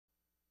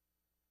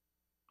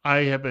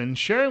I have been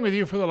sharing with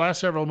you for the last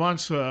several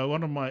months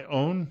one of my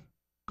own,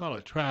 call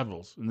it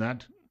travels, and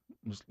that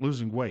was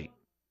losing weight.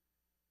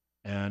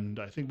 And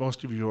I think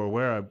most of you are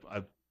aware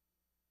I've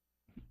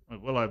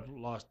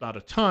lost not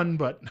a ton,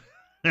 but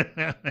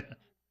a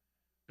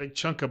big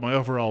chunk of my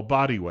overall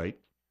body weight.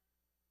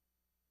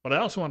 But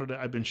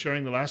I've been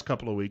sharing the last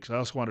couple of weeks, I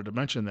also wanted to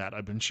mention that.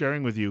 I've been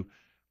sharing with you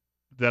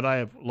that I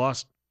have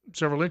lost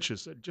several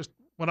inches. Just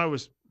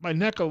my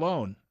neck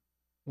alone,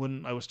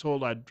 when I was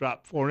told I'd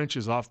dropped 4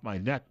 inches off my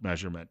neck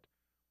measurement,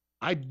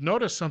 I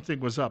noticed something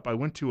was up. I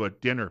went to a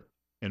dinner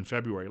in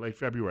February, late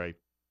February,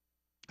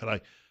 and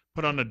I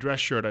put on a dress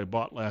shirt I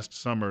bought last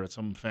summer at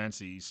some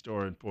fancy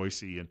store in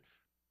Boise, and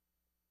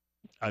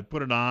I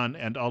put it on,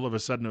 and all of a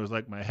sudden it was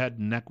like my head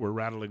and neck were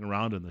rattling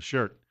around in the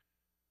shirt.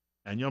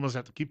 And you almost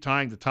have to keep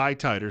tying the tie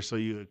tighter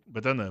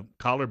but then the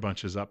collar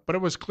bunches up. But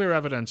it was clear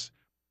evidence,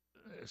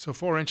 so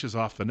 4 inches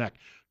off the neck.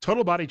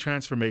 Total Body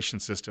Transformation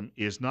System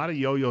is not a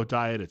yo-yo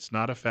diet. It's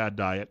not a fad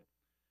diet.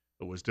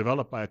 It was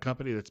developed by a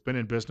company that's been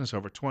in business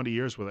over 20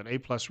 years with an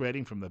A-plus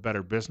rating from the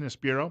Better Business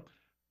Bureau,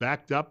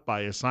 backed up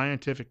by a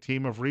scientific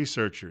team of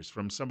researchers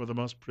from some of the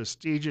most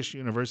prestigious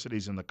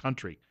universities in the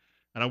country.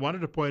 And I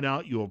wanted to point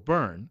out you'll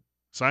burn,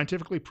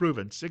 scientifically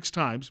proven, 6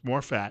 times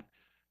more fat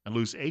and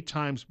lose 8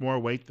 times more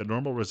weight than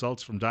normal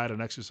results from diet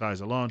and exercise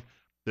alone.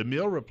 The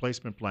meal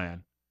replacement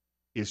plan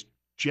is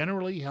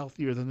generally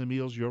healthier than the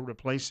meals you're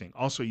replacing.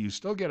 Also, you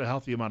still get a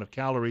healthy amount of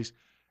calories,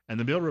 and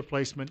the meal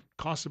replacement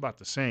costs about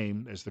the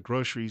same as the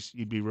groceries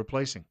you'd be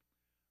replacing.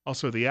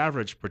 Also, the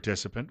average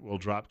participant will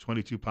drop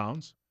 22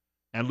 pounds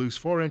and lose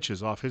 4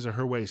 inches off his or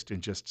her waist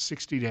in just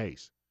 60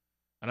 days.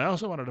 And I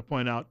also wanted to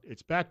point out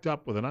it's backed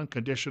up with an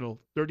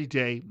unconditional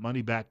 30-day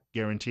money-back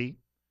guarantee.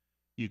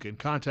 You can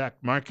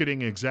contact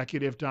marketing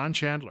executive Don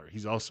Chandler.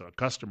 He's also a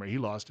customer. He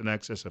lost in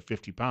excess of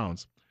 50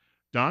 pounds.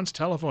 Don's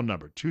telephone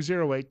number,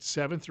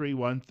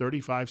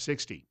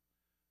 208-731-3560.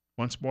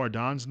 Once more,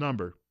 Don's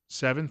number,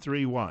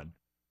 731-3560.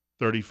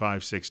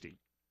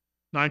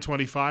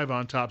 925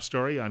 on Top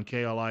Story on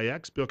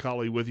KLIX. Bill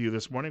Colley with you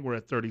this morning. We're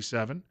at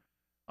 37.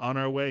 On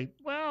our way,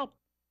 well,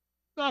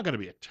 not going to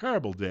be a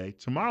terrible day.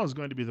 Tomorrow's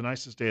going to be the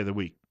nicest day of the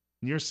week,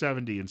 near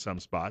 70 in some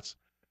spots.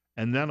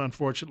 And then,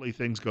 unfortunately,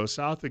 things go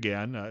south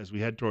again as we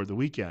head toward the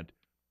weekend.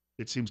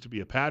 It seems to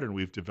be a pattern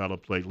we've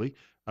developed lately.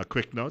 A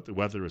quick note, the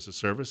weather is a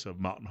service of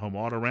Mountain Home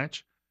Auto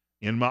Ranch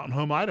in Mountain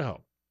Home, Idaho.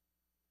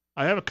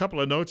 I have a couple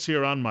of notes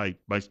here on my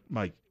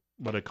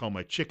what I call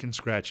my chicken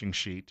scratching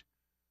sheet,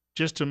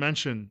 just to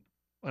mention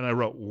when I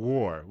wrote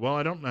war. Well,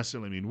 I don't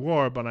necessarily mean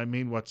war, but I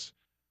mean what's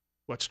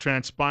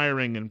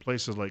transpiring in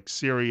places like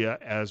Syria,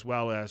 as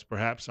well as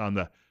perhaps on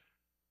the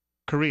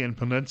Korean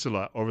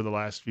Peninsula over the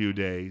last few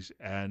days.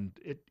 And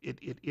it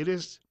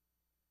is,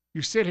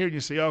 you sit here and you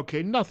say,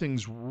 okay,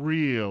 nothing's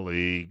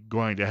really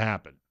going to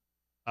happen.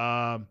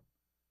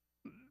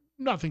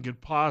 Nothing could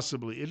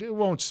possibly, it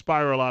won't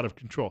spiral out of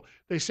control.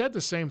 They said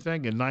the same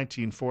thing in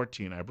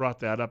 1914. I brought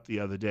that up the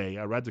other day.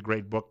 I read the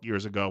great book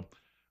years ago,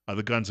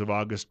 The Guns of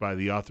August by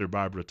the author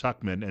Barbara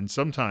Tuchman, and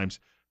sometimes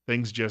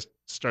things just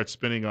start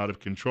spinning out of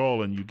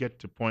control and you get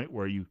to a point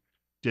where you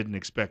didn't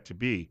expect to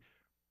be.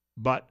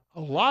 But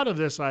a lot of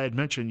this I had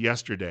mentioned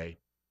yesterday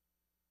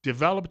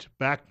developed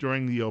back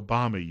during the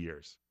Obama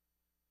years.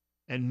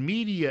 And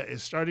media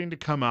is starting to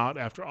come out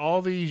after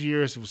all these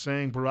years of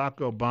saying Barack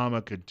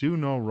Obama could do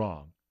no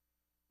wrong.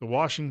 The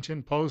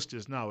Washington Post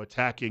is now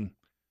attacking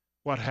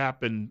what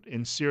happened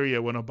in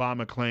Syria when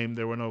Obama claimed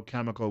there were no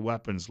chemical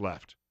weapons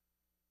left.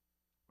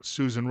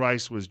 Susan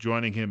Rice was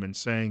joining him in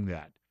saying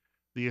that.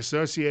 The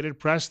Associated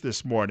Press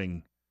this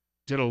morning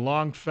did a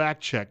long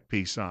fact-check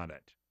piece on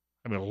it.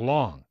 I mean,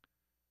 long.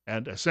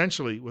 And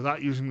essentially,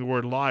 without using the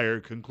word liar,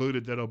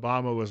 concluded that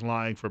Obama was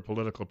lying for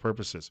political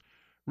purposes.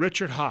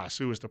 Richard Haass,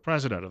 who is the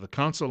president of the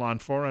Council on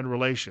Foreign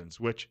Relations,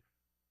 which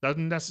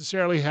doesn't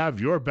necessarily have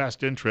your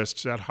best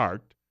interests at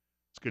heart.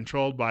 It's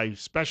controlled by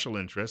special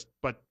interests,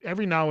 but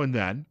every now and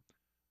then,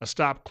 a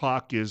stop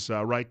clock is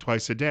right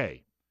twice a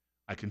day.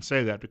 I can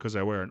say that because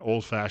I wear an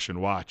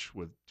old-fashioned watch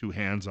with 2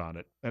 hands on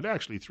it, and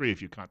actually 3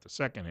 if you count the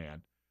second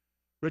hand.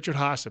 Richard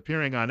Haass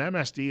appearing on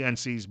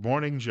MSDNC's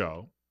Morning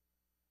Joe,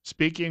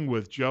 speaking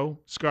with Joe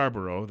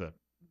Scarborough, the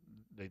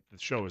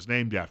show is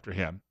named after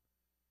him.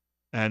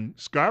 And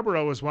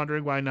Scarborough was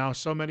wondering why now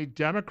so many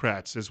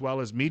Democrats, as well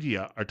as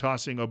media, are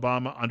tossing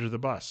Obama under the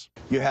bus.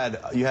 You had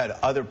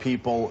other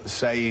people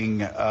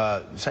saying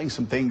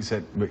some things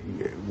that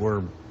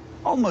were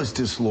almost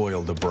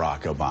disloyal to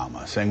Barack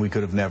Obama, saying we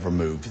could have never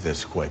moved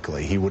this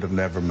quickly. He would have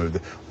never moved.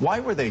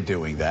 Why were they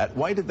doing that?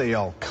 Why did they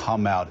all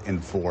come out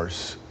in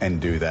force and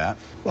do that?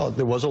 Well,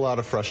 there was a lot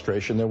of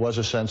frustration. There was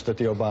a sense that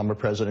the Obama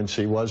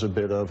presidency was a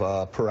bit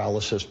of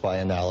paralysis by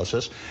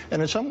analysis.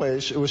 And in some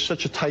ways, it was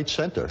such a tight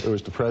center. It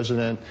was the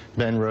president,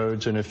 Ben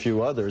Rhodes, and a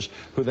few others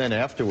who then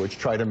afterwards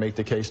tried to make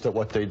the case that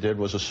what they did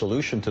was a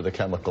solution to the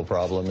chemical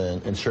problem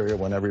in Syria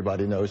when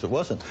everybody knows it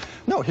wasn't.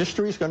 No,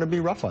 history is going to be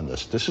rough on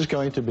this. This is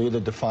going to be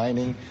the defining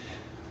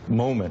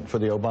moment for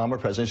the Obama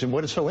presidency. And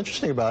what is so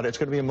interesting about it, it's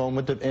going to be a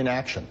moment of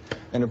inaction.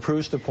 And it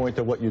proves the point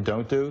that what you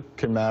don't do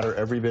can matter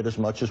every bit as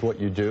much as what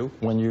you do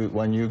when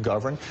you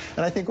govern.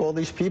 And I think all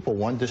these people,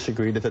 one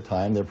disagreed at the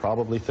time. They're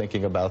probably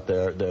thinking about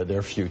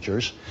their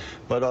futures.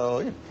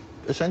 But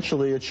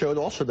essentially, it showed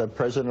also that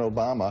President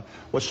Obama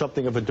was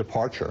something of a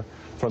departure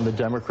from the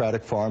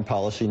Democratic foreign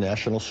policy,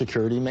 national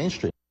security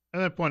mainstream.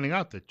 And then pointing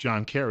out that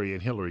John Kerry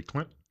and Hillary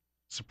Clinton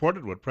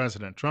supported what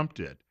President Trump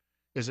did.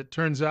 As it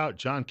turns out,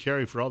 John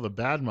Kerry, for all the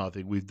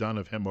bad-mouthing we've done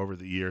of him over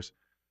the years,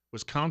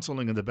 was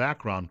counseling in the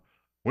background,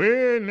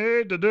 we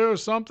need to do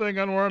something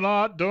and we're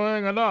not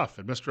doing enough.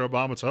 And Mr.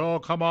 Obama said, oh,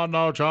 come on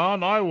now,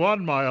 John, I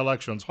won my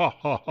elections. Ha,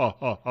 ha, ha,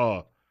 ha,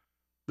 ha.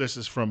 This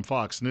is from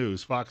Fox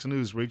News. Fox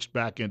News reached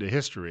back into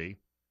history.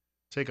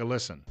 Take a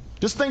listen.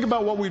 Just think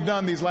about what we've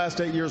done these last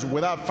 8 years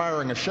without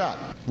firing a shot.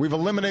 We've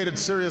eliminated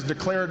Syria's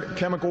declared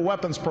chemical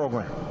weapons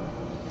program.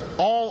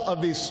 All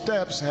of these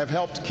steps have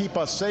helped keep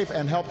us safe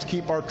and helped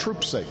keep our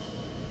troops safe.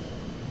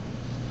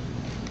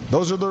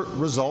 Those are the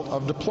result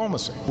of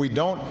diplomacy. We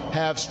don't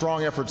have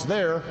strong efforts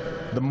there,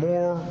 the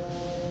more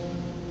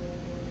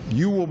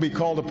you will be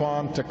called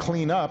upon to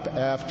clean up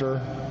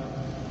after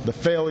the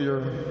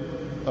failure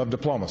of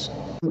diplomacy.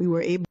 We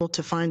were able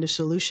to find a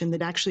solution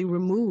that actually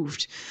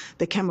removed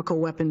the chemical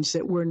weapons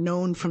that were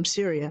known from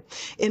Syria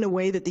in a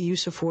way that the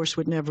use of force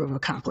would never have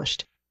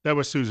accomplished. That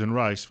was Susan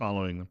Rice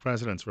following the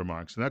president's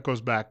remarks, and that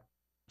goes back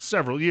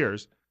several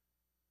years.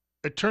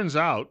 It turns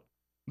out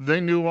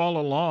they knew all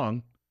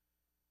along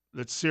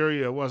that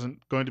Syria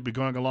wasn't going to be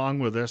going along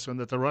with this, and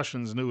that the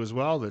Russians knew as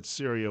well that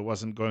Syria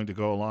wasn't going to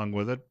go along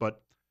with it,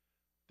 but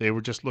they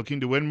were just looking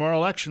to win more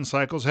election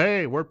cycles.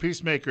 Hey, we're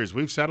peacemakers.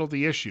 We've settled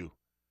the issue.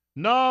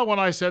 No, when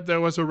I said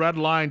there was a red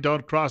line,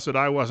 don't cross it,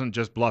 I wasn't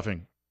just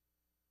bluffing.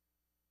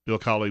 Bill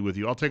Colley with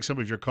you. I'll take some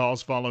of your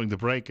calls following the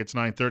break. It's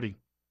 9:30.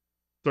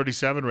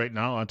 37 right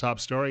now on Top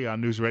Story on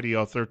News Radio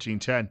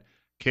 1310,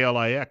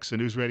 KLIX,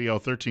 and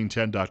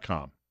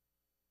newsradio1310.com.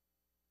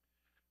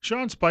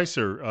 Sean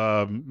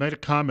Spicer made a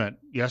comment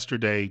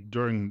yesterday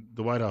during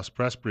the White House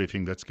press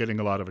briefing that's getting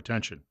a lot of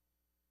attention.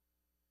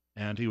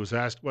 And he was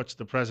asked, what's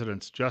the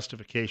president's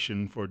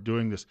justification for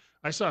doing this?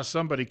 I saw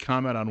somebody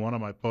comment on one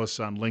of my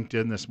posts on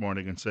LinkedIn this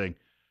morning and saying,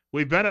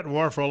 we've been at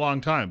war for a long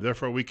time,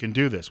 therefore we can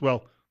do this.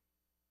 Well,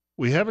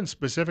 we haven't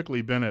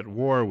specifically been at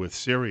war with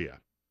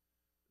Syria.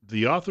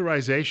 The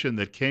authorization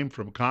that came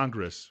from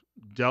Congress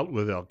dealt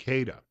with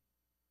al-Qaeda.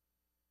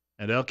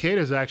 And al-Qaeda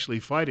is actually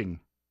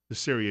fighting the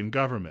Syrian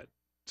government.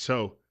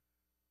 So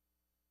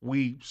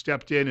we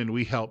stepped in and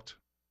we helped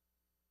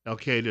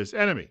al-Qaeda's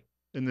enemy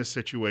in this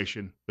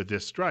situation with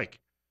this strike.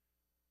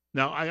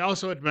 Now, I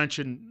also had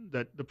mentioned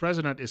that the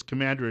president is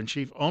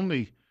commander-in-chief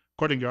only,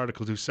 according to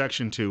Article 2,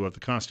 Section 2 of the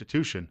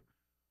Constitution,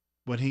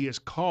 when he is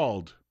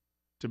called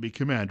to be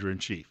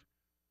commander-in-chief.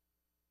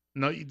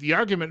 Now, the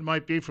argument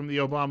might be from the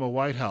Obama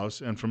White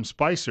House and from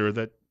Spicer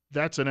that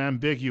that's an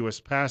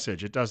ambiguous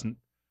passage. It doesn't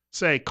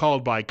say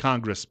called by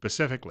Congress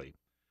specifically.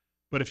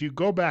 But if you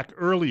go back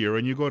earlier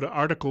and you go to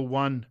Article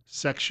 1,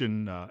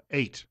 Section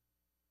 8,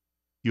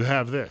 you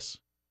have this.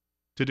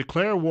 To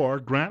declare war,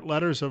 grant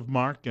letters of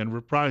marque and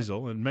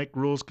reprisal, and make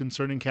rules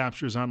concerning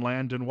captures on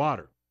land and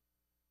water.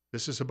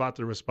 This is about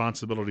the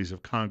responsibilities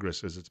of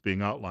Congress as it's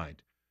being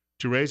outlined.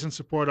 To raise and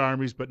support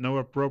armies, but no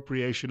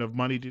appropriation of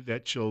money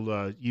that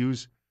shall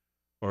use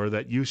or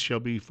that use shall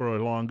be for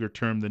a longer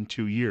term than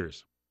 2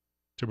 years.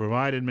 To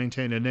provide and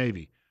maintain a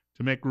navy.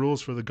 To make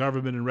rules for the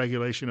government and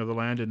regulation of the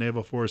land and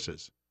naval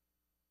forces.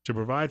 To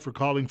provide for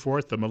calling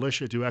forth the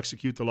militia to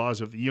execute the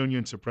laws of the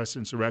Union, suppress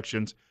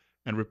insurrections,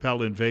 and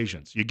repel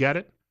invasions. You get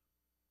it?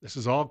 This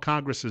is all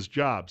Congress's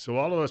job. So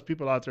all of those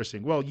people out there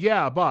saying, well,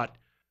 yeah, but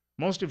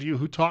most of you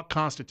who talk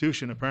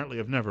Constitution apparently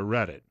have never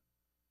read it.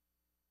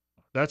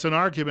 That's an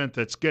argument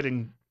that's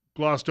getting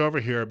glossed over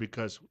here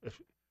because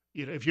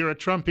if you're a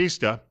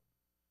Trumpista,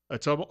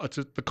 it's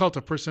the cult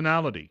of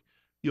personality.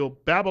 You'll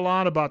babble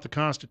on about the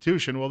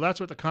Constitution. Well, that's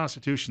what the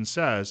Constitution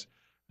says.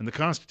 And the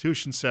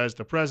Constitution says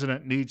the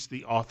president needs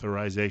the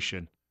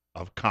authorization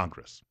of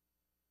Congress.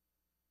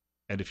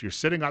 And if you're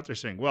sitting out there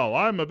saying, well,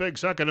 I'm a big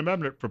Second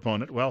Amendment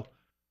proponent, well,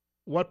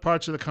 what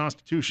parts of the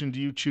Constitution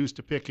do you choose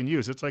to pick and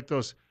use? It's like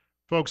those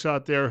folks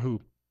out there who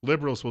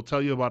liberals will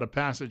tell you about a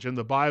passage in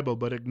the Bible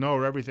but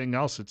ignore everything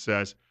else it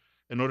says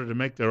in order to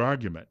make their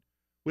argument.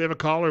 We have a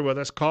caller with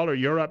us. Caller,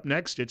 you're up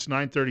next. It's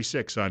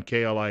 9:36 on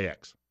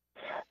KLIX.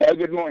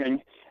 Good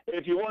morning.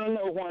 If you want to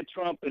know why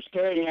Trump is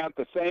carrying out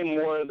the same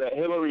war that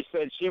Hillary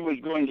said she was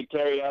going to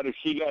carry out if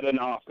she got in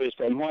office,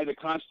 and why the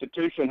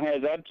Constitution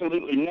has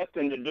absolutely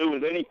nothing to do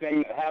with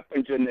anything that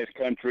happens in this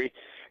country,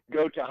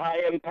 go to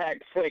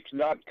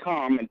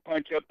highimpactflix.com and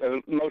punch up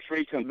the most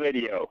recent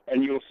video,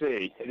 and you'll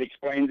see. It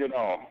explains it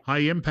all. High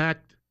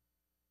impact?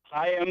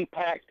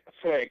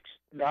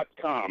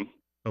 highimpactflix.com.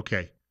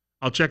 Okay.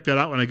 I'll check that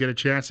out when I get a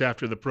chance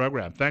after the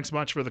program. Thanks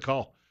much for the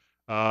call.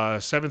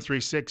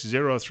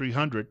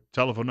 736-0300,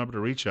 telephone number to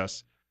reach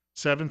us,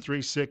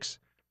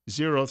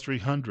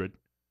 736-0300.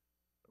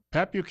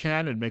 Pat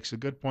Buchanan makes a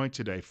good point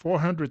today.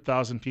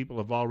 400,000 people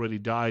have already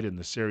died in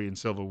the Syrian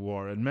civil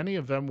war, and many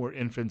of them were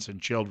infants and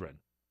children,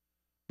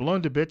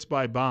 blown to bits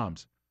by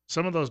bombs.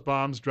 Some of those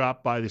bombs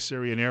dropped by the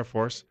Syrian Air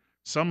Force.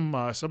 Some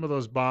of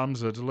those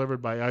bombs are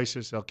delivered by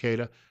ISIS,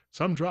 Al-Qaeda.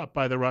 Some dropped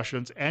by the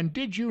Russians. And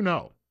did you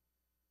know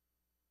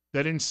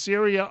that in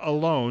Syria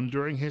alone,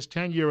 during his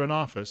tenure in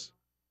office,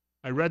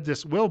 I read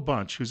this, Will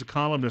Bunch, who's a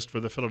columnist for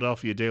the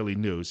Philadelphia Daily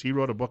News. He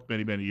wrote a book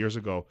many, many years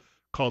ago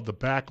called The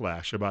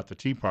Backlash about the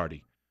Tea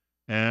Party.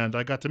 And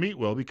I got to meet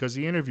Will because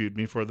he interviewed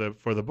me for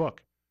the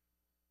book.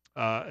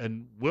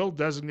 And Will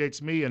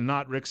designates me and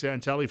not Rick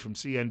Santelli from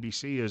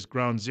CNBC as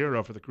ground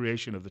zero for the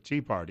creation of the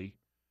Tea Party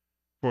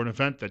for an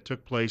event that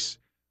took place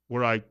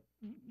where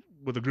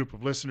with a group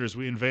of listeners,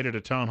 we invaded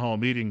a town hall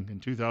meeting in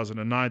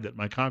 2009 that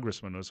my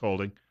congressman was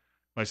holding.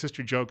 My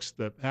sister jokes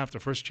that half the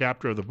first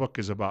chapter of the book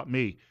is about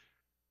me.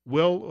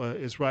 Will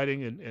is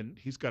writing, and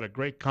he's got a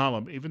great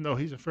column, even though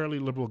he's a fairly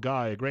liberal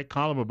guy, a great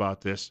column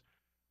about this.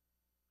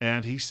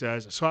 And he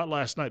says, I saw it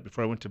last night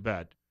before I went to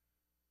bed.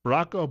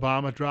 Barack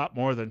Obama dropped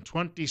more than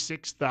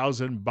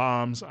 26,000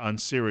 bombs on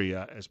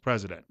Syria as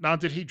president. Now,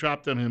 did he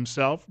drop them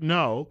himself?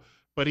 No,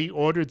 but he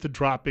ordered the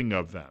dropping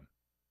of them.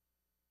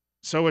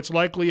 So it's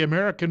likely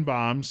American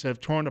bombs have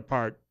torn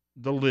apart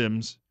the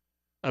limbs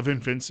of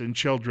infants and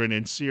children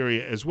in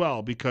Syria as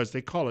well, because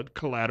they call it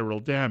collateral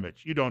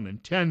damage. You don't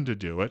intend to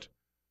do it.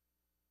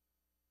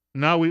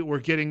 Now we're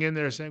getting in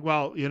there saying,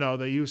 well,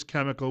 they use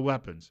chemical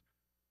weapons.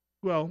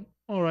 Well,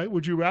 all right,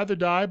 would you rather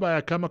die by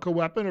a chemical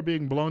weapon or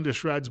being blown to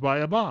shreds by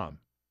a bomb?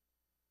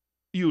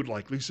 You would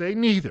likely say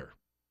neither.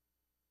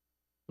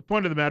 The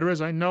point of the matter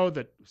is, I know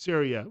that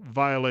Syria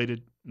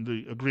violated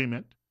the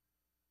agreement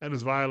and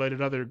has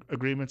violated other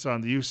agreements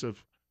on the use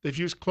of, they've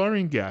used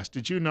chlorine gas.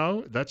 Did you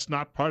know that's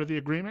not part of the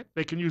agreement?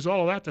 They can use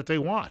all of that they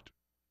want.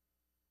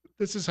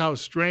 This is how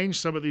strange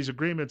some of these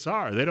agreements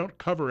are. They don't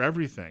cover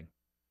everything.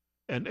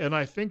 And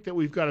I think that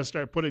we've got to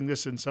start putting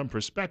this in some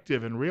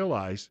perspective and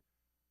realize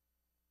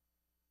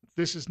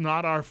this is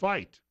not our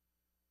fight.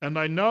 And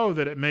I know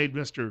that it made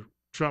Mr.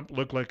 Trump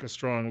look like a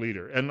strong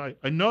leader. And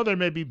I know there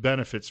may be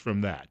benefits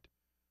from that.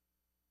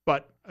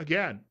 But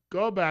again,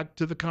 go back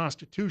to the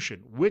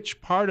Constitution. Which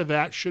part of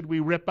that should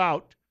we rip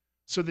out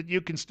so that you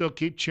can still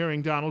keep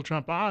cheering Donald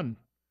Trump on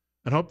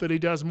and hope that he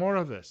does more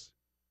of this?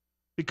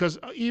 Because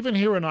even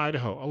here in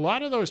Idaho, a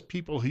lot of those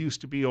people who used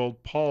to be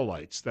old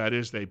Paulites, that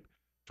is,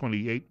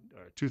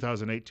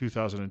 2008,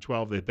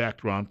 2012, they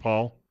backed Ron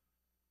Paul.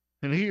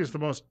 And he is the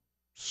most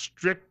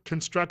strict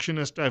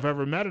constructionist I've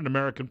ever met in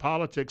American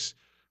politics,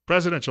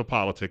 presidential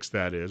politics,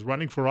 that is,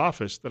 running for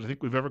office, that I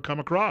think we've ever come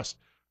across,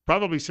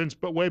 probably since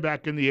but way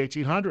back in the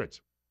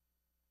 1800s.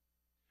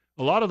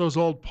 A lot of those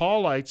old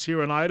Paulites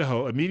here in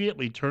Idaho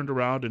immediately turned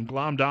around and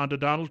glommed onto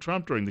Donald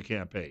Trump during the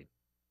campaign.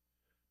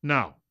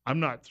 Now, I'm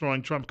not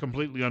throwing Trump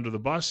completely under the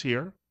bus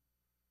here.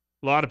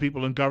 A lot of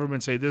people in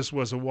government say this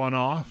was a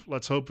one-off.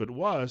 Let's hope it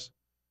was.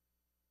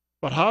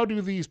 But how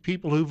do these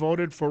people who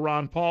voted for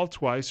Ron Paul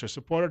twice or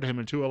supported him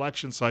in 2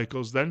 election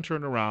cycles then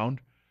turn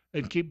around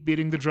and keep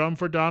beating the drum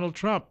for Donald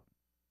Trump?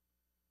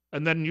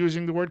 And then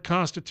using the word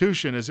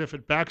Constitution as if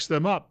it backs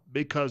them up,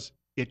 because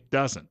it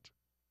doesn't.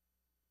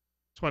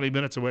 20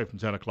 minutes away from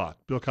 10 o'clock.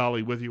 Bill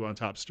Colley with you on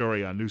Top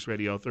Story on News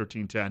Radio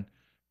 1310,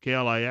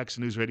 KLIX,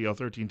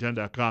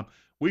 newsradio1310.com.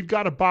 We've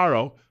got to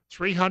borrow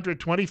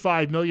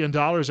 $325 million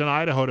in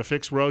Idaho to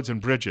fix roads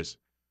and bridges.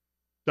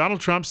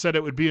 Donald Trump said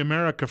it would be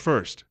America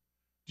first.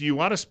 Do you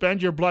want to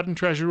spend your blood and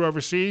treasure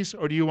overseas,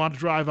 or do you want to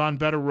drive on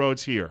better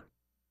roads here?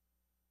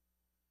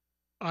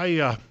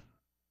 I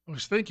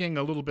was thinking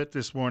a little bit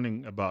this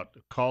morning about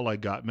a call I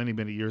got many,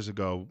 many years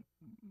ago,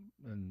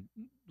 and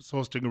was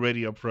hosting a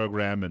radio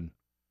program, and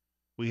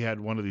we had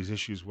one of these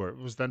issues where it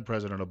was then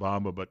President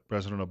Obama, but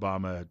President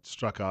Obama had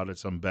struck out at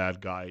some bad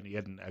guy, and he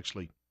hadn't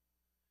actually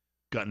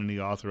gotten any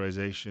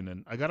authorization.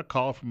 And I got a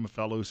call from a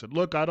fellow who said,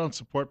 look, I don't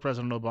support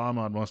President Obama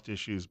on most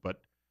issues,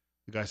 but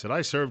the guy said,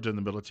 I served in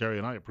the military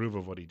and I approve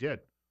of what he did.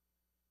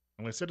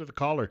 And I said to the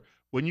caller,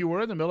 when you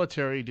were in the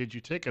military, did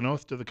you take an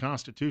oath to the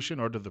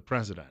Constitution or to the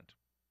president?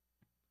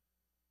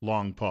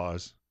 Long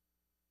pause.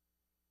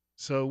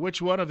 So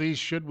which one of these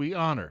should we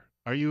honor?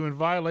 Are you in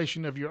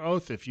violation of your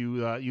oath if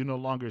you no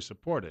longer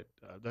support it?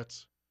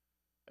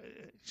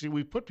 See,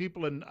 we put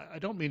people in, I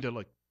don't mean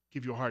to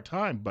give you a hard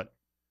time, but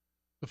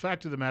the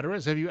fact of the matter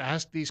is, have you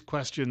asked these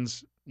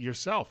questions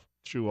yourself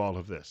through all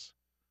of this?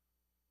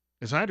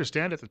 As I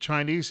understand it, the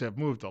Chinese have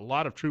moved a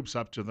lot of troops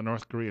up to the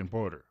North Korean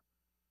border.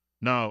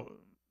 Now,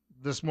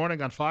 this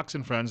morning on Fox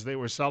and Friends, they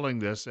were selling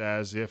this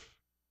as if,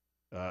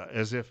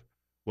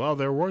 well,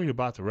 they're worried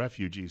about the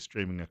refugees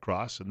streaming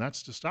across, and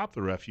that's to stop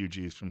the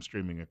refugees from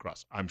streaming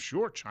across. I'm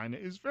sure China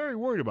is very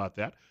worried about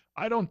that.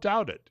 I don't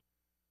doubt it.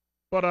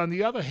 But on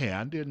the other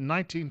hand, in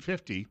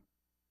 1950,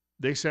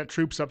 they sent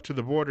troops up to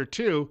the border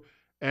too,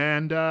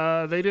 and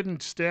they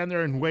didn't stand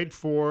there and wait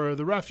for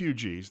the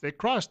refugees. They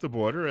crossed the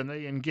border and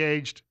they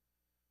engaged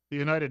the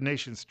United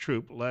Nations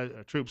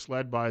troops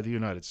led by the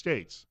United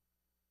States.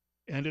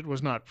 And it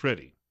was not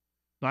pretty.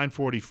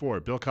 944,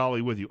 Bill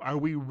Colley with you. Are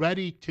we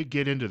ready to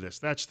get into this?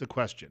 That's the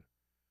question.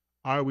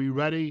 Are we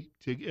ready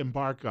to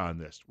embark on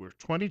this? We're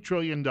 $20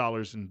 trillion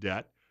in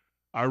debt.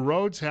 Our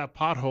roads have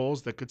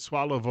potholes that could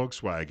swallow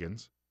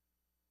Volkswagens.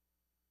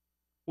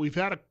 We've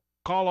had a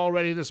call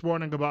already this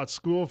morning about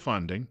school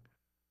funding.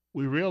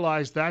 We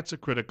realize that's a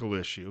critical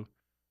issue.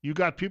 You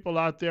got people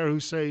out there who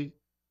say,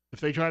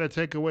 if they try to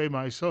take away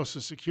my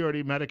Social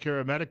Security,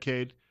 Medicare, or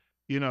Medicaid,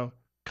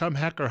 come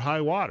heck or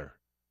high water.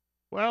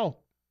 Well,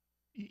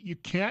 you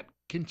can't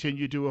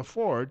continue to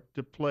afford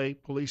to play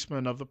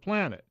policeman of the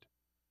planet.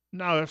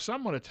 Now, if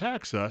someone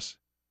attacks us,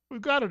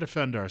 we've got to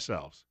defend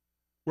ourselves.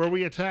 Were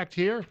we attacked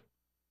here?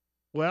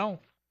 Well,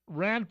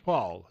 Rand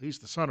Paul, he's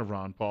the son of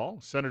Ron Paul,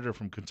 senator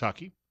from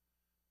Kentucky,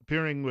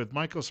 appearing with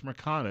Michael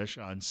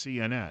Smerconish on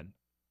CNN.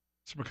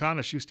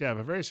 Smerconish used to have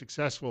a very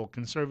successful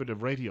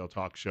conservative radio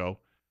talk show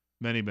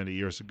many, many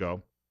years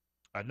ago.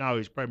 Now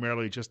he's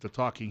primarily just a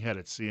talking head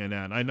at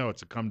CNN. I know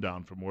it's a come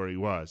down from where he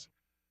was.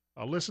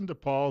 Listen to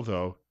Paul,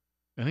 though,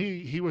 and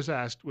he was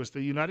asked, was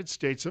the United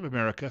States of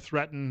America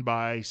threatened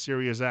by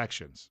Syria's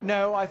actions?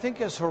 No, I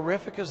think as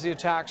horrific as the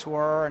attacks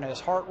were and as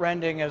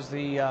heartrending as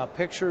the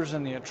pictures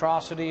and the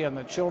atrocity and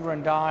the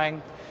children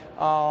dying,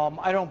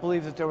 I don't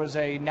believe that there was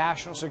a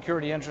national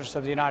security interest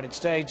of the United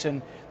States,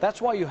 and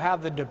that's why you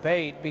have the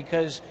debate,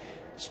 because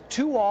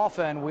too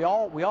often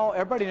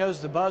everybody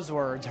knows the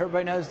buzzwords,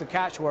 everybody knows the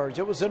catchwords.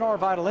 It was in our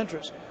vital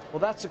interest. Well,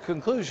 that's the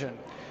conclusion.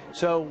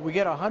 So we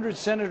get 100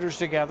 senators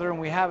together and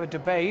we have a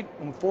debate,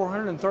 and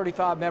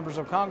 435 members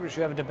of Congress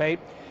who have a debate.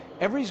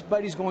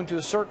 Everybody's going to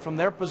assert from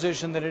their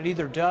position that it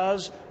either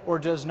does or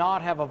does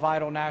not have a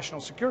vital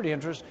national security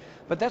interest,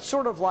 but that's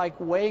sort of like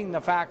weighing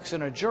the facts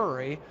in a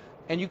jury,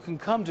 and you can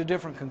come to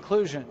different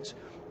conclusions.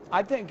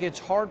 I think it's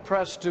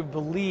hard-pressed to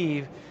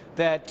believe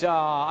that,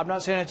 I'm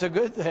not saying it's a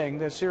good thing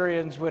that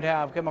Syrians would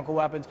have chemical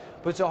weapons,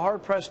 but it's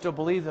hard-pressed to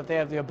believe that they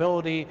have the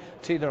ability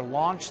to either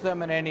launch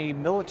them in any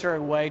military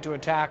way to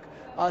attack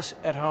us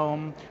at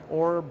home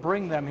or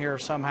bring them here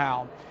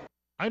somehow.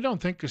 I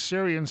don't think the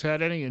Syrians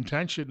had any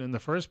intention in the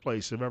first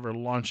place of ever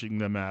launching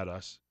them at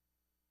us,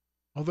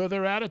 although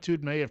their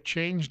attitude may have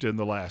changed in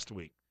the last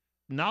week.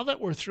 Now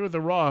that we're through the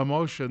raw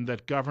emotion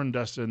that governed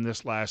us in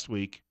this last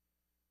week,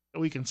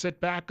 we can sit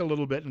back a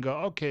little bit and go,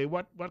 okay,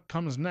 what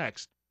comes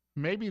next?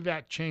 Maybe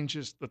that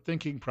changes the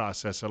thinking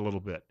process a little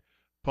bit.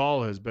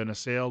 Paul has been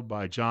assailed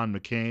by John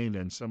McCain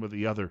and some of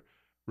the other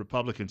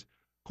Republicans.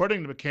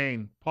 According to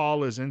McCain,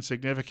 Paul is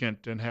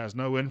insignificant and has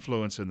no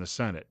influence in the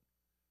Senate.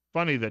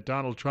 Funny that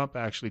Donald Trump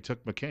actually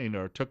took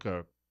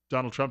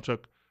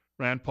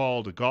Rand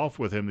Paul to golf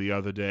with him the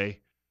other day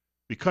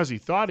because he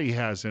thought he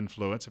has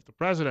influence. If the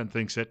president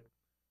thinks it,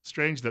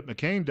 strange that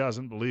McCain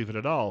doesn't believe it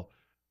at all.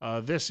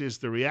 This is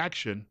the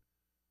reaction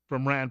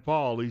from Rand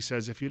Paul. He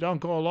says, if you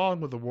don't go along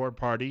with the war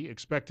party,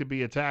 expect to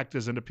be attacked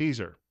as an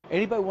appeaser.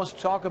 Anybody wants to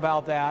talk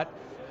about that,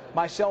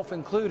 myself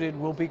included,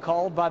 will be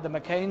called by the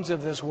McCains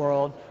of this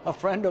world a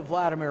friend of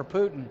Vladimir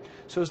Putin.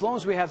 So as long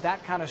as we have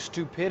that kind of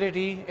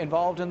stupidity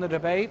involved in the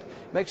debate,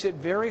 it makes it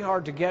very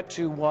hard to get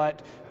to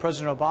what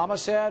President Obama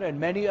said and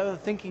many other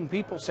thinking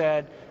people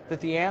said, that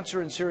the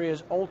answer in Syria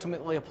is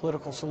ultimately a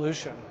political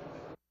solution.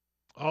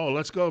 Oh,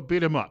 let's go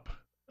beat him up.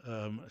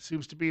 It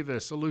seems to be the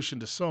solution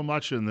to so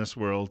much in this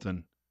world.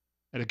 And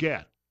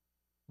again,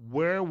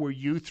 where were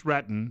you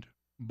threatened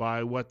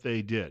by what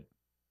they did?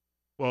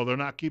 Well, they're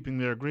not keeping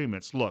their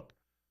agreements. Look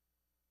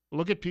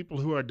at people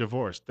who are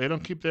divorced. They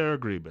don't keep their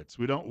agreements.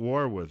 We don't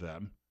war with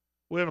them.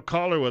 We have a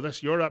caller with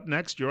us. You're up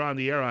next. You're on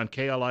the air on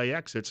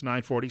KLIX. It's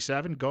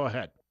 947. Go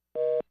ahead.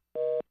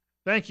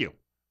 Thank you.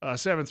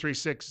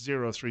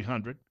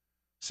 736-0300.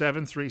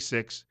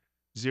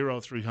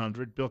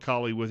 736-0300. Bill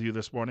Colley with you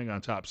this morning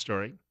on Top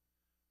Story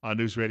on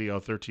News Radio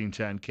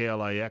 1310,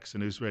 KLIX,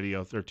 and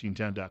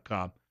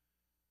newsradio1310.com.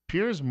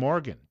 Piers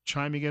Morgan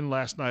chiming in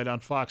last night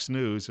on Fox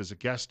News as a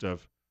guest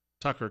of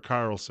Tucker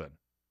Carlson,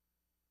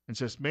 and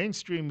says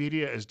mainstream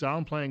media is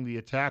downplaying the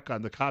attack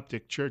on the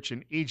Coptic church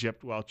in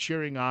Egypt while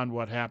cheering on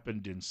what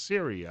happened in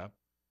Syria,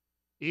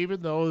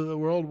 even though the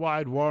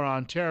worldwide war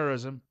on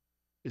terrorism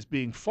is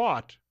being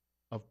fought,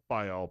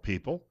 by all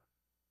people,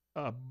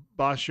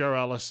 Bashar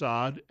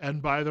al-Assad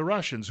and by the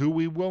Russians, who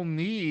we will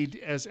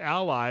need as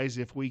allies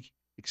if we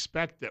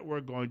expect that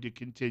we're going to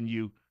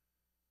continue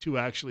to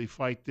actually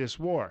fight this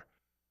war.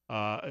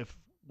 If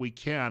we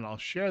can, I'll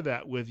share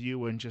that with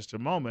you in just a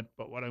moment,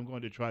 but what I'm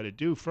going to try to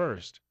do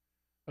first,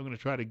 I'm going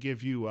to try to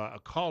give you a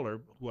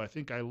caller who I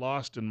think I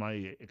lost in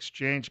my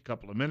exchange a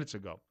couple of minutes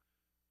ago.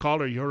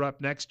 Caller, you're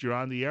up next. You're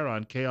on the air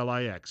on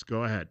KLIX.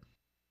 Go ahead.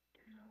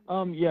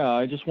 Yeah,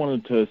 I just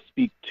wanted to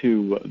speak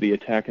to the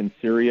attack in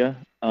Syria.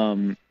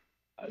 Because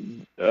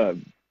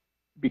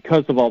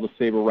of all the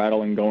saber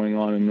rattling going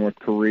on in North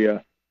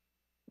Korea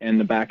and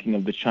the backing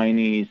of the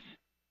Chinese,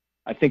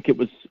 I think it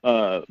was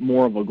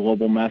more of a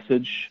global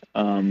message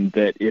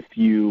that if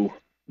you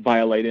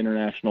violate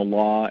international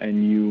law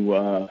and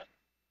you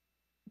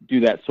do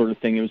that sort of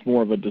thing, it was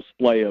more of a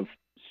display of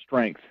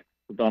strength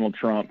for Donald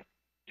Trump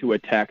to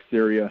attack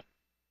Syria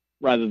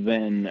rather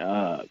than,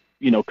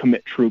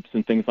 commit troops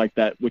and things like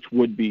that, which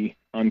would be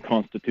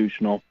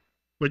unconstitutional.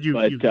 But you've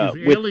But you've, you've well,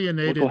 go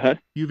alienated ahead.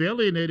 you've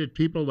alienated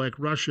people like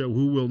Russia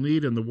who will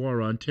need in the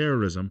war on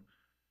terrorism.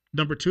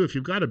 Number two, if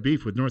you've got a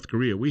beef with North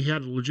Korea, we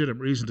had a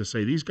legitimate reason to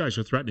say these guys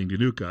are threatening to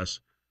nuke us.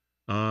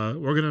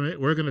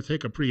 We're gonna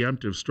take a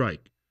preemptive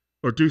strike,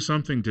 or do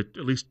something to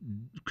at least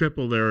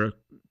cripple their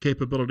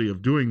capability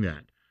of doing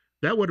that.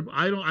 That would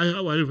I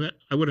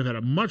would have had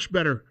a much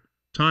better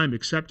time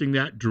accepting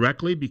that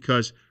directly,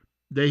 because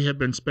they have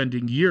been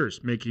spending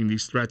years making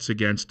these threats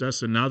against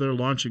us, and now they're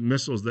launching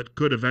missiles that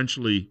could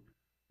eventually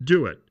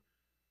do it.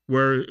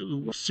 Where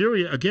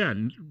Syria,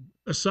 again,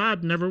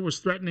 Assad never was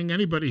threatening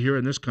anybody here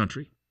in this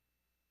country.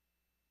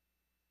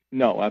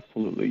 No,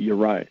 absolutely, you're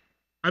right.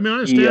 I mean,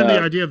 I He, understand the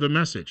idea of the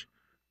message,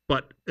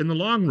 but in the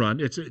long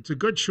run, it's a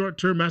good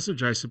short-term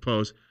message, I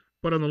suppose.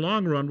 But in the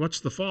long run, what's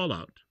the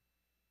fallout?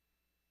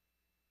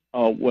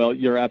 oh, well,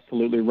 you're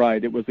absolutely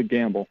right. It was a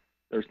gamble.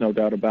 There's no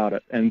doubt about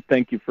it. And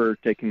thank you for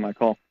taking my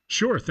call.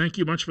 Sure. Thank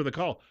you much for the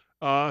call.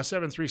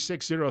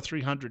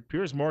 7360300.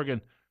 Piers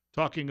Morgan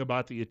talking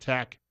about the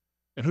attack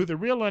and who the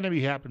real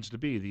enemy happens to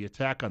be, the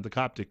attack on the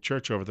Coptic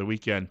church over the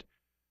weekend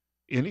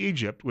in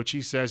Egypt, which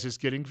he says is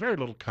getting very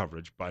little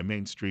coverage by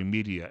mainstream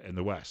media in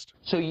the West.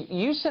 So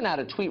you sent out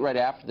a tweet right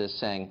after this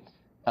saying,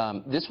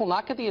 this will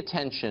not get the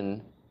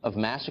attention of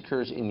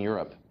massacres in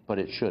Europe, but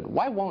it should.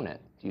 Why won't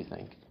it, do you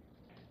think?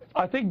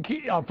 I think,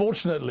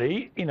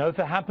 unfortunately, if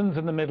it happens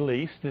in the Middle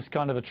East, this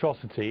kind of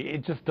atrocity,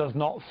 it just does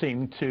not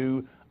seem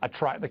to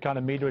attract the kind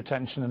of media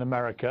attention in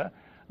America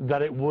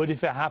that it would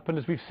if it happened,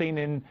 as we've seen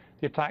in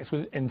the attacks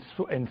in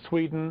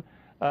Sweden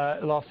the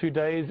last few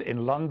days,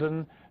 in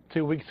London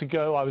 2 weeks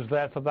ago. I was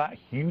there for that.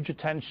 Huge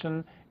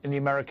attention in the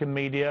American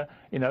media.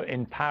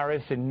 In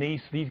Paris, in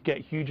Nice, these get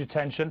huge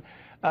attention.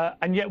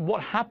 And yet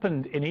what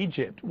happened in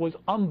Egypt was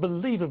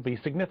unbelievably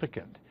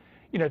significant.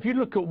 If you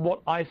look at what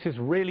ISIS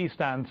really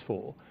stands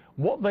for,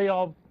 what they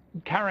are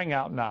carrying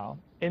out now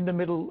in the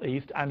Middle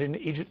East and in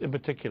Egypt in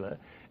particular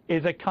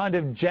is a kind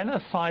of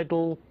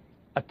genocidal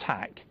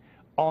attack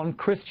on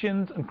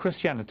Christians and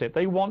Christianity.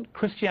 They want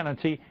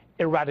Christianity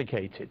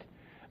eradicated,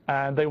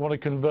 and they want to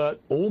convert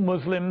all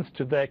Muslims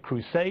to their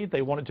crusade.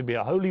 They want it to be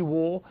a holy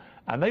war,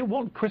 and they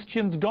want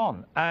Christians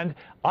gone. And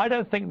I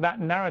don't think that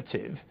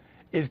narrative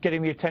is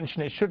getting the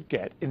attention it should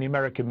get in the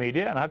American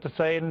media, and I have to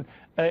say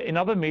in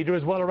other media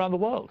as well around the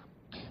world.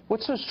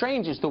 What's so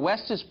strange is the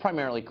West is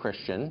primarily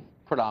Christian,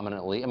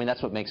 predominantly. I mean,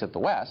 that's what makes it the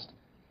West.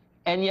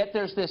 And yet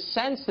there's this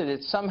sense that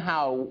it's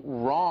somehow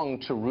wrong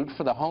to root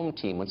for the home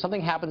team. When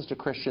something happens to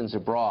Christians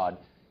abroad,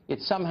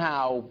 it's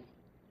somehow,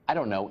 I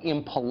don't know,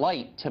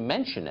 impolite to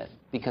mention it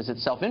because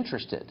it's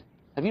self-interested.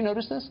 Have you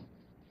noticed this?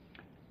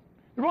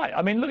 Right.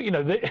 I mean, look,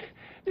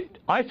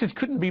 ISIS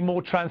couldn't be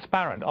more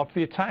transparent. After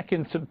the attack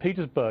in St.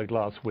 Petersburg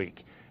last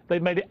week, they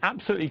made it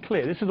absolutely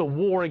clear. This is a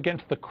war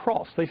against the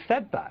cross. They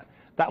said that.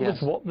 That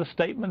was what the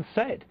statement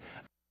said.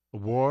 A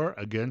war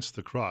against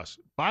the cross.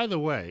 By the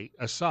way,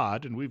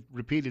 Assad, and we've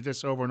repeated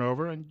this over and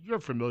over, and you're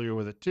familiar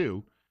with it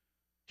too,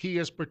 he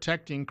is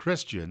protecting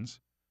Christians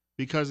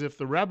because if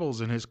the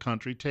rebels in his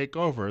country take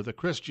over, the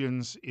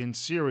Christians in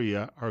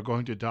Syria are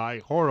going to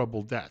die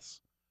horrible deaths.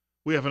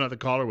 We have another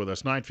caller with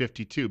us,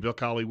 952. Bill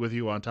Colley with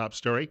you on Top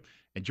Story,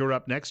 and you're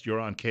up next. You're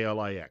on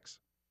KLIX.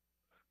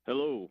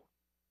 Hello.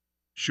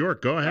 Sure,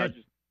 go ahead.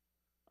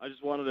 I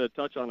just wanted to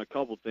touch on a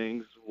couple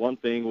things. One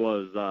thing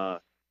was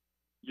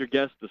your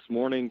guest this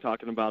morning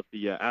talking about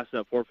the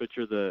asset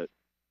forfeiture that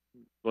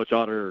Butch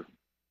Otter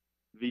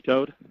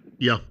vetoed.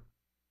 Yeah.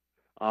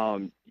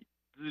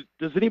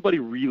 Does anybody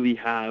really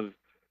have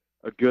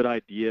a good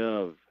idea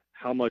of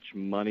how much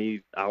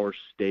money our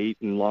state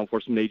and law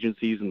enforcement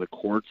agencies and the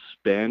courts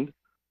spend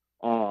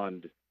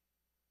on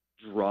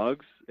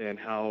drugs and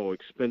how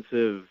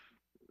expensive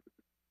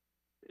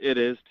it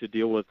is to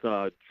deal with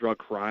drug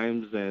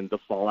crimes and the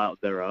fallout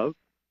thereof?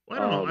 Well,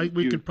 I don't know.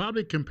 We could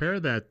probably compare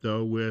that,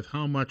 though, with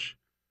how much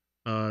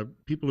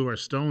people who are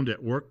stoned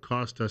at work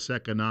cost us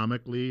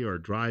economically, or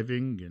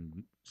driving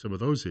and some of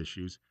those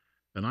issues.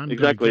 And I'm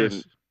going to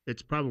guess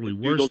it's probably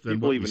worse than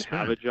what we spend. Do those people even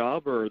have a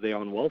job, or are they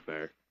on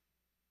welfare?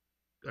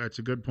 That's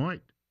a good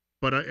point.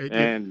 But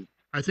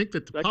I think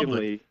that the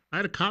public... I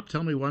had a cop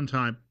tell me one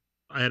time,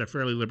 I had a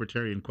fairly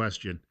libertarian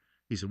question.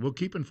 He said, we'll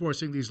keep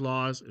enforcing these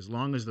laws as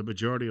long as the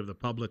majority of the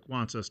public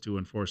wants us to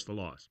enforce the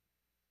laws.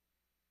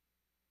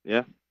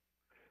 Yeah.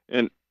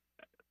 And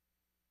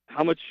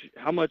how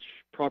much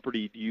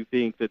property do you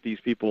think that these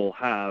people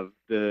have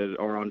that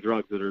are on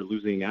drugs that are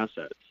losing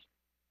assets?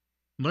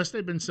 Unless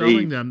they've been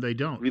selling them, they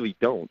don't. Really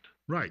don't.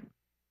 Right.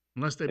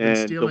 Unless they've been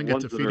stealing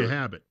it to feed a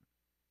habit.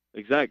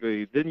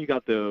 Exactly. Then you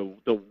got the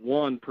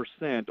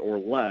 1% or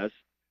less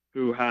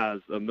who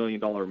has $1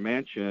 million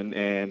mansion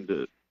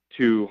and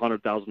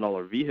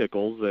 $200,000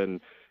 vehicles,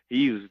 and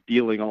he's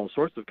dealing all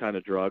sorts of kind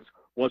of drugs.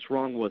 What's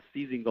wrong with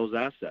seizing those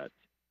assets?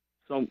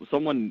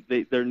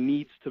 There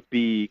needs to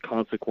be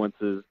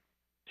consequences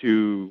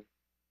to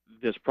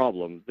this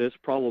problem. This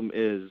problem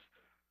is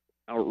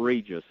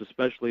outrageous,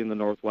 especially in the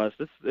Northwest.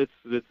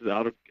 It's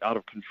out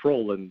of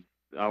control in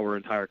our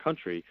entire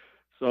country.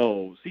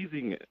 So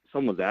seizing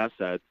someone's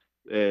assets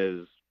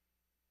is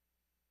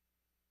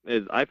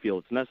I feel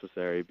it's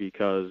necessary,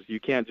 because you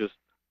can't just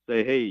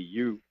say, hey,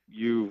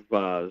 you've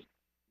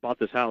bought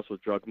this house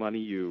with drug money,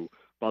 you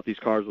bought these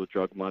cars with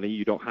drug money,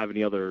 you don't have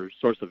any other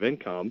source of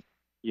income.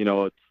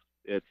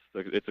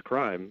 It's a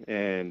crime,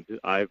 and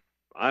I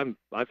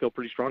feel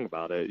pretty strong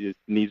about it. It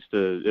needs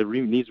to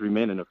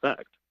remain in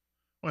effect.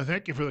 Well,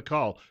 thank you for the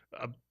call.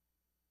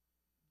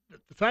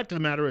 The fact of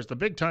the matter is, the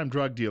big time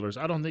drug dealers,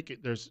 I don't think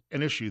there's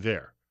an issue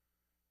there,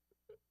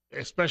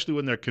 especially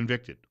when they're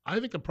convicted. I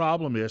think the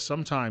problem is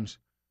sometimes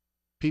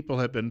people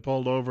have been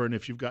pulled over, and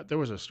there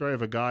was a story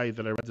of a guy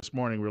that I read this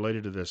morning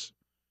related to this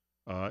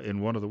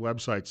in one of the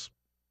websites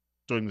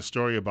doing the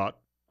story about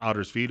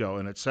Otter's Veto,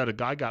 and it said a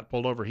guy got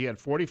pulled over. He had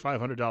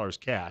 $4,500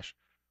 cash.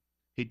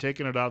 He'd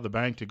taken it out of the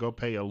bank to go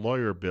pay a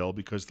lawyer bill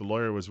because the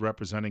lawyer was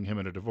representing him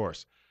in a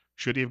divorce.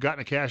 Should he have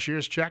gotten a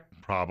cashier's check?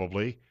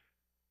 Probably.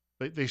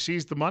 They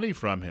seized the money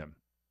from him.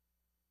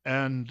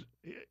 And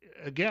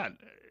again,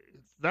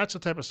 that's the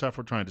type of stuff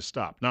we're trying to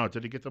stop. Now,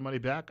 did he get the money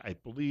back? I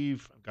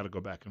believe, I've got to go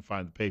back and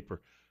find the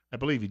paper. I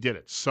believe he did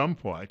at some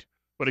point,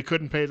 but he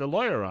couldn't pay the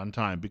lawyer on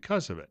time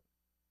because of it.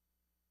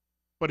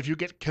 But if you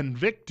get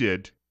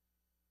convicted,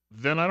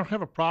 then I don't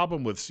have a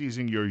problem with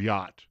seizing your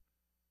yacht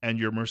and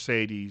your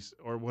Mercedes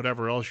or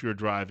whatever else you're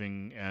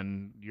driving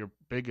and your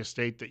big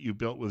estate that you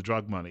built with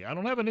drug money. I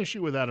don't have an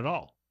issue with that at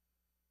all.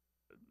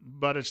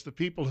 But it's the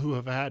people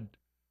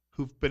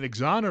who've been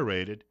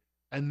exonerated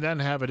and then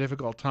have a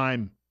difficult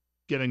time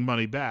getting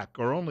money back,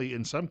 or only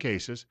in some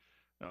cases,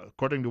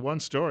 according to one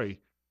story,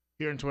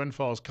 here in Twin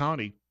Falls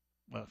County,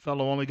 a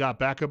fellow only got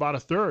back about a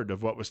third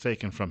of what was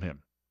taken from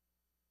him.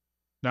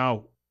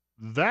 Now,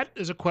 that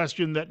is a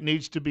question that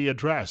needs to be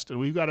addressed, and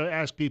we've got to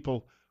ask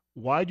people,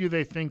 why do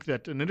they think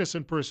that an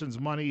innocent person's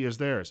money is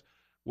theirs?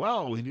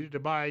 Well, we needed to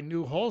buy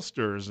new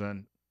holsters,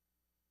 and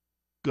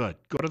good.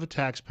 Go to the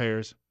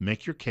taxpayers,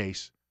 make your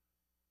case.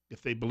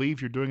 If they believe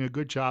you're doing a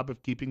good job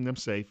of keeping them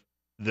safe,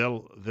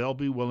 they'll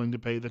be willing to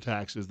pay the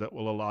taxes that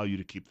will allow you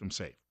to keep them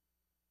safe.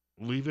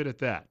 Leave it at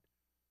that.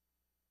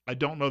 I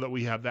don't know that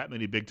we have that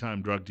many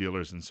big-time drug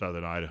dealers in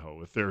southern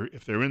Idaho. If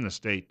they're in the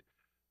state,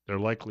 they're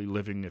likely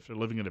if they're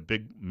living in a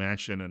big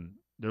mansion and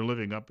they're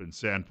living up in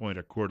Sandpoint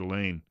or Coeur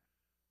d'Alene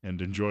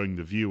and enjoying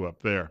the view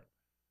up there.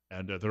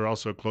 And they're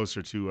also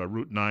closer to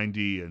Route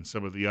 90 and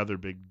some of the other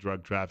big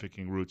drug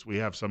trafficking routes. We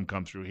have some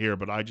come through here,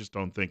 but I just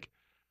don't think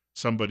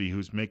somebody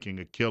who's making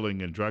a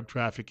killing in drug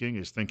trafficking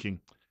is thinking,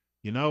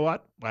 you know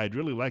what, I'd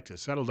really like to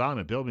settle down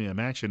and build me a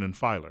mansion in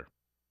Filer.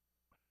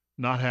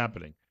 Not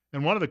happening.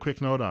 And one other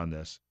quick note on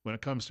this, when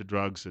it comes to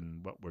drugs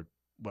and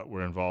what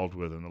we're involved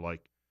with and the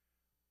like,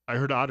 I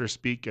heard Otter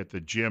speak at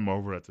the gym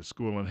over at the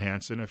school in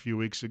Hanson a few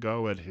weeks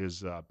ago at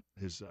his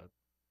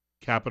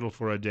Capital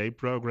for a Day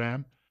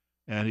program,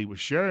 and he was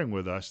sharing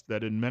with us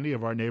that in many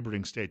of our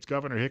neighboring states,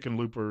 Governor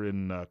Hickenlooper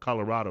in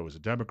Colorado is a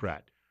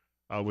Democrat,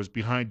 was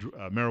behind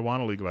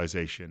marijuana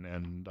legalization,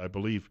 and I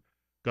believe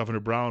Governor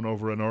Brown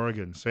over in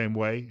Oregon, same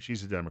way,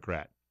 she's a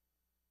Democrat.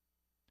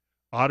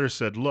 Otter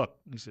said, look,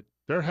 he said,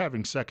 they're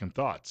having second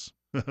thoughts.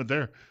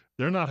 They're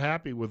not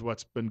happy with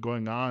what's been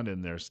going on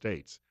in their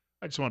states.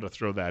 I just wanted to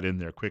throw that in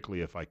there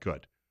quickly if I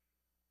could.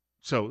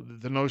 So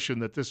the notion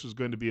that this was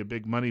going to be a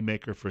big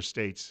moneymaker for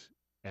states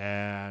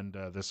and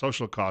the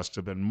social costs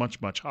have been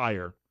much, much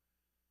higher,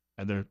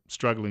 and they're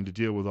struggling to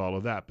deal with all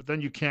of that. But then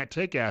you can't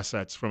take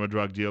assets from a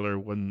drug dealer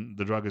when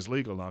the drug is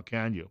legal now,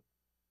 can you?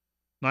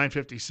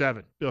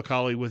 9:57. Bill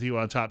Colley with you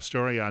on Top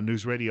Story on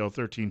News Radio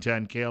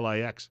 1310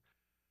 KLIX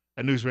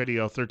and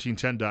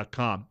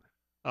newsradio1310.com.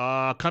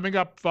 Coming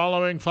up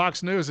following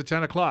Fox News at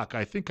 10 o'clock.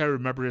 I think I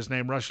remember his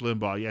name, Rush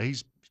Limbaugh. Yeah,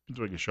 he's been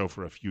doing a show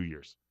for a few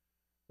years.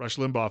 Rush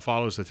Limbaugh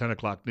follows the 10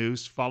 o'clock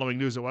news. Following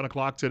news at 1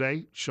 o'clock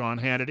today, Sean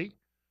Hannity.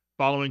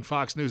 Following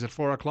Fox News at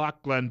 4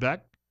 o'clock, Glenn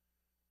Beck.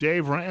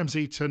 Dave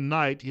Ramsey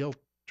tonight, he'll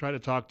try to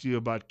talk to you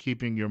about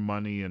keeping your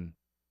money and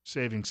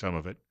saving some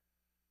of it.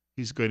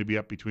 He's going to be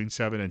up between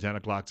 7 and 10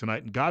 o'clock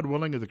tonight. And God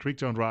willing, if the creek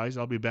don't rise,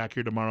 I'll be back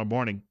here tomorrow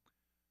morning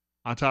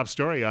on Top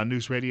Story on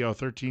News Radio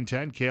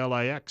 1310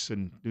 KLIX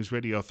and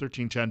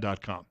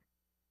newsradio1310.com.